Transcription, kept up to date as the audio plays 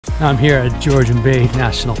I'm here at Georgian Bay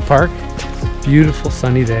National Park. Beautiful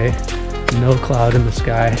sunny day, no cloud in the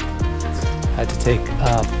sky. Had to take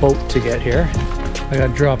a boat to get here. I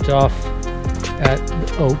got dropped off at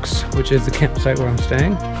the Oaks, which is the campsite where I'm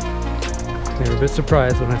staying. They were a bit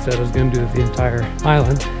surprised when I said I was going to do the entire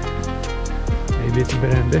island. Maybe it's a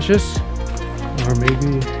bit ambitious, or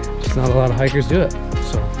maybe just not a lot of hikers do it.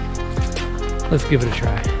 So let's give it a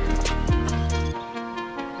try.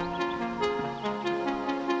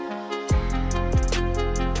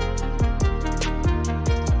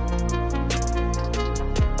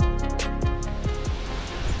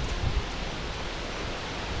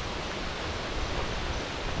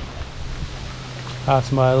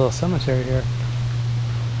 Pass my little cemetery here.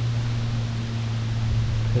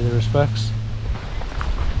 Pay the respects.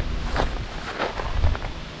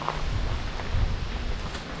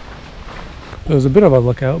 It was a bit of a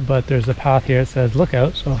lookout, but there's a path here that says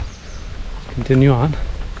lookout, so continue on.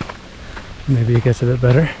 Maybe it gets a bit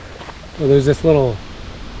better. Well, there's this little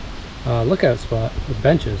lookout spot with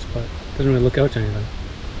benches, but it doesn't really look out to anything.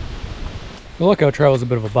 The lookout trail was a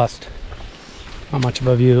bit of a bust. Not much of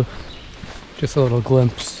a view. Just a little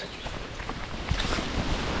glimpse.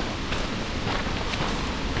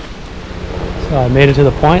 So I made it to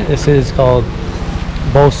the point. This is called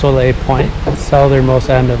Beau Soleil Point, the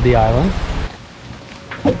southernmost end of the island.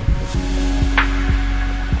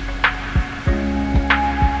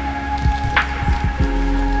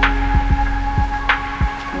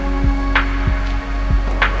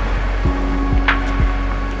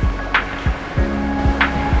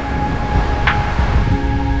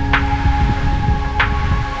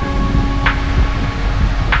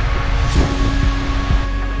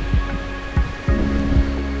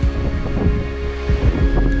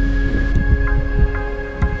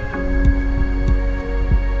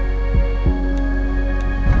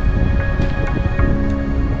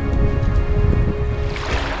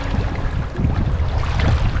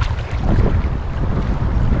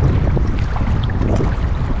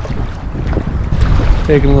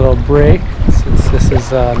 Taking a little break since this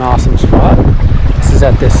is an awesome spot. This is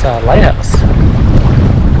at this lighthouse.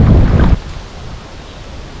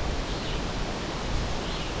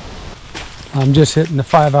 I'm just hitting the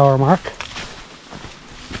 5-hour mark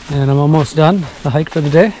and I'm almost done the hike for the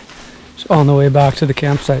day. Just on the way back to the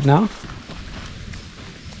campsite now.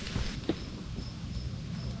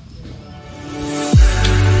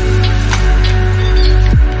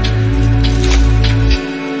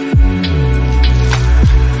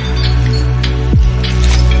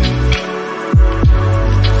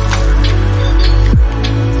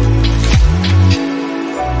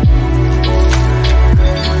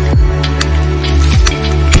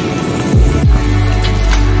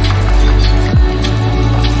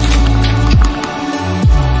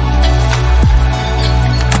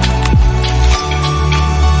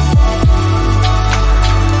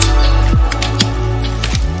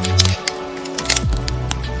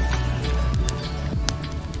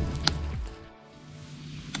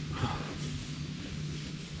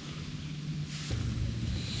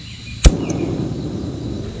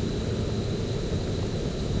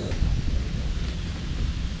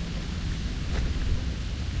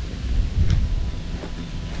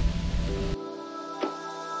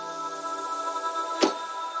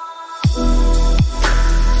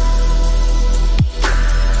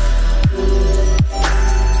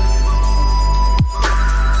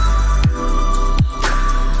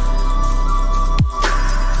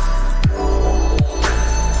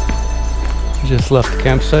 Just left the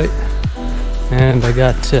campsite and I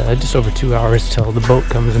got just over 2 hours till the boat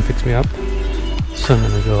comes and picks me up, so I'm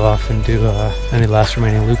gonna go off and do any last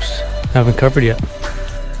remaining loops I haven't covered yet.